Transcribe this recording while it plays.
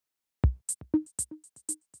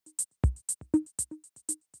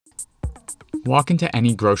Walk into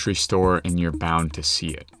any grocery store and you're bound to see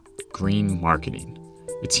it. Green marketing.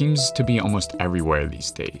 It seems to be almost everywhere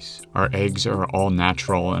these days. Our eggs are all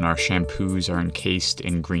natural and our shampoos are encased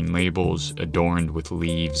in green labels adorned with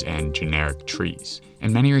leaves and generic trees.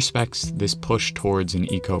 In many respects, this push towards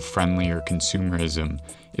an eco-friendlier consumerism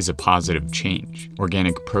is a positive change.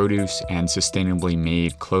 Organic produce and sustainably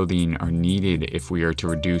made clothing are needed if we are to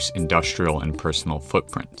reduce industrial and personal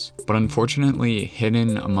footprints. But unfortunately,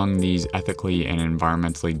 hidden among these ethically and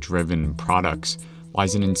environmentally driven products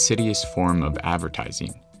lies an insidious form of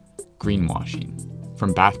advertising: greenwashing.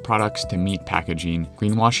 From bath products to meat packaging,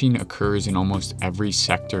 greenwashing occurs in almost every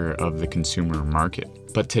sector of the consumer market.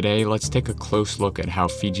 But today, let's take a close look at how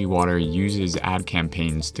Fiji Water uses ad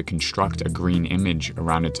campaigns to construct a green image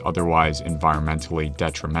around its otherwise environmentally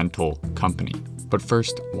detrimental company. But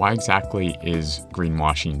first, why exactly is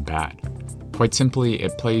greenwashing bad? Quite simply,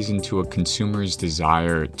 it plays into a consumer's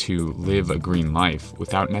desire to live a green life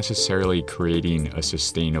without necessarily creating a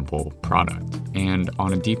sustainable product. And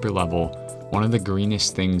on a deeper level, one of the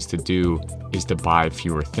greenest things to do is to buy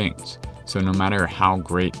fewer things. So no matter how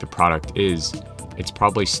great the product is, it's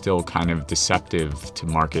probably still kind of deceptive to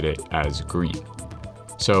market it as green.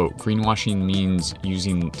 So greenwashing means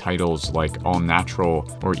using titles like all natural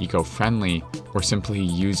or eco-friendly, or simply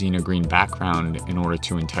using a green background in order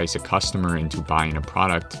to entice a customer into buying a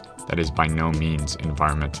product that is by no means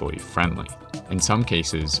environmentally friendly. In some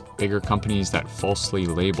cases, bigger companies that falsely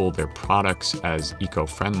label their products as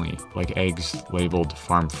eco-friendly, like eggs labeled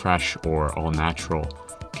farm fresh or all natural,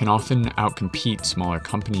 can often outcompete smaller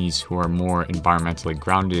companies who are more environmentally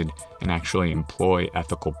grounded and actually employ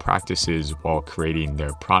ethical practices while creating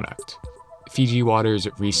their product. Fiji Water's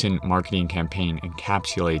recent marketing campaign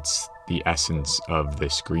encapsulates the essence of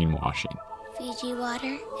this greenwashing. Fiji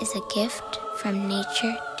Water is a gift from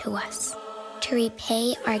nature to us, to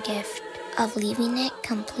repay our gift of leaving it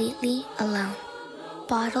completely alone.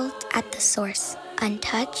 Bottled at the source,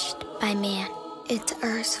 untouched by man, it's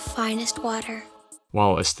Earth's finest water.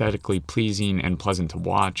 While aesthetically pleasing and pleasant to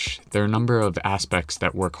watch, there are a number of aspects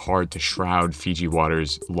that work hard to shroud Fiji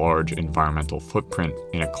Water's large environmental footprint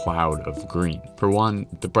in a cloud of green. For one,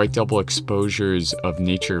 the bright double exposures of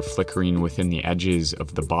nature flickering within the edges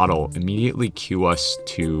of the bottle immediately cue us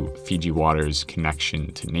to Fiji Water's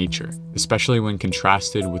connection to nature. Especially when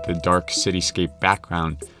contrasted with the dark cityscape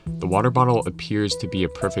background, the water bottle appears to be a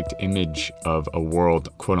perfect image of a world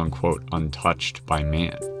quote-unquote untouched by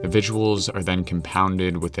man. The visuals are then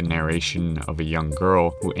compounded with the narration of a young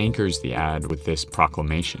girl who anchors the ad with this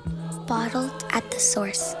proclamation: bottled at the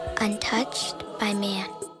source, untouched by man.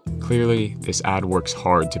 Clearly, this ad works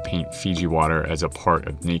hard to paint Fiji Water as a part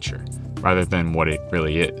of nature, rather than what it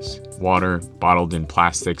really is. Water, bottled in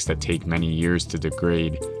plastics that take many years to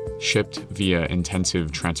degrade, shipped via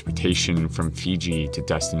intensive transportation from Fiji to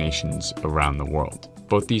destinations around the world.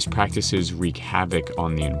 Both these practices wreak havoc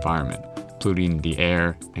on the environment, polluting the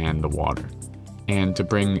air and the water. And to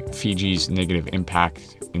bring Fiji's negative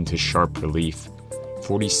impact into sharp relief,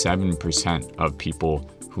 47% of people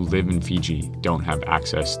who live in Fiji don't have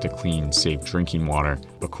access to clean, safe drinking water,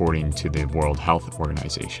 according to the World Health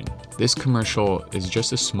Organization. This commercial is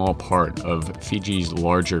just a small part of Fiji's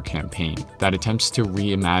larger campaign that attempts to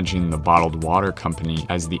reimagine the bottled water company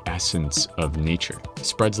as the essence of nature.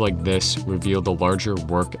 Spreads like this reveal the larger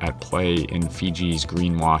work at play in Fiji's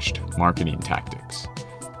greenwashed marketing tactics.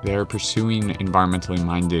 They are pursuing environmentally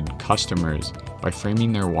minded customers by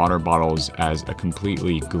framing their water bottles as a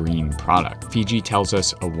completely green product. Fiji tells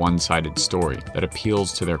us a one-sided story that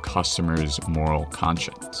appeals to their customers' moral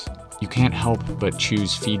conscience. You can't help but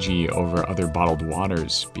choose Fiji over other bottled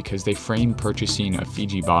waters because they frame purchasing a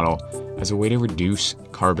Fiji bottle as a way to reduce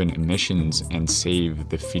carbon emissions and save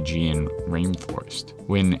the Fijian rainforest,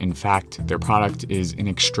 when in fact their product is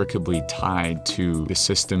inextricably tied to the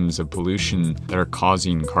systems of pollution that are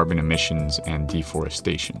causing carbon emissions and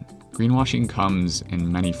deforestation. Greenwashing comes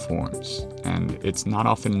in many forms, and it's not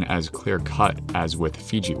often as clear-cut as with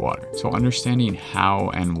Fiji Water. So understanding how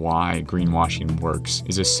and why greenwashing works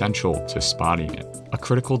is essential to spotting it. A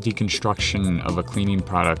critical deconstruction of a cleaning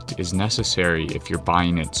product is necessary if you're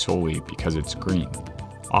buying it solely because it's green.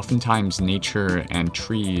 Oftentimes, nature and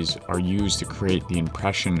trees are used to create the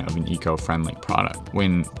impression of an eco-friendly product,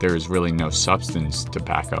 when there is really no substance to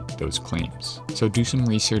back up those claims. So do some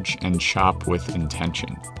research and shop with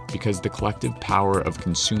intention, because the collective power of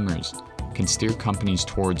consumers can steer companies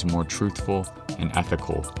towards more truthful and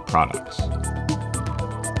ethical products.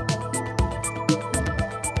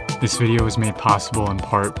 This video was made possible in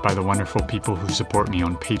part by the wonderful people who support me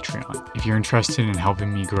on Patreon. If you're interested in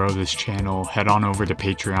helping me grow this channel, head on over to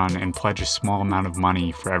Patreon and pledge a small amount of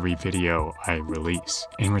money for every video I release.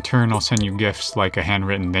 In return, I'll send you gifts like a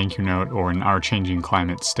handwritten thank you note or an Our Changing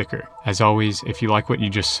Climate sticker. As always, if you like what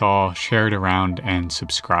you just saw, share it around and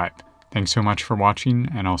subscribe. Thanks so much for watching,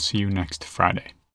 and I'll see you next Friday.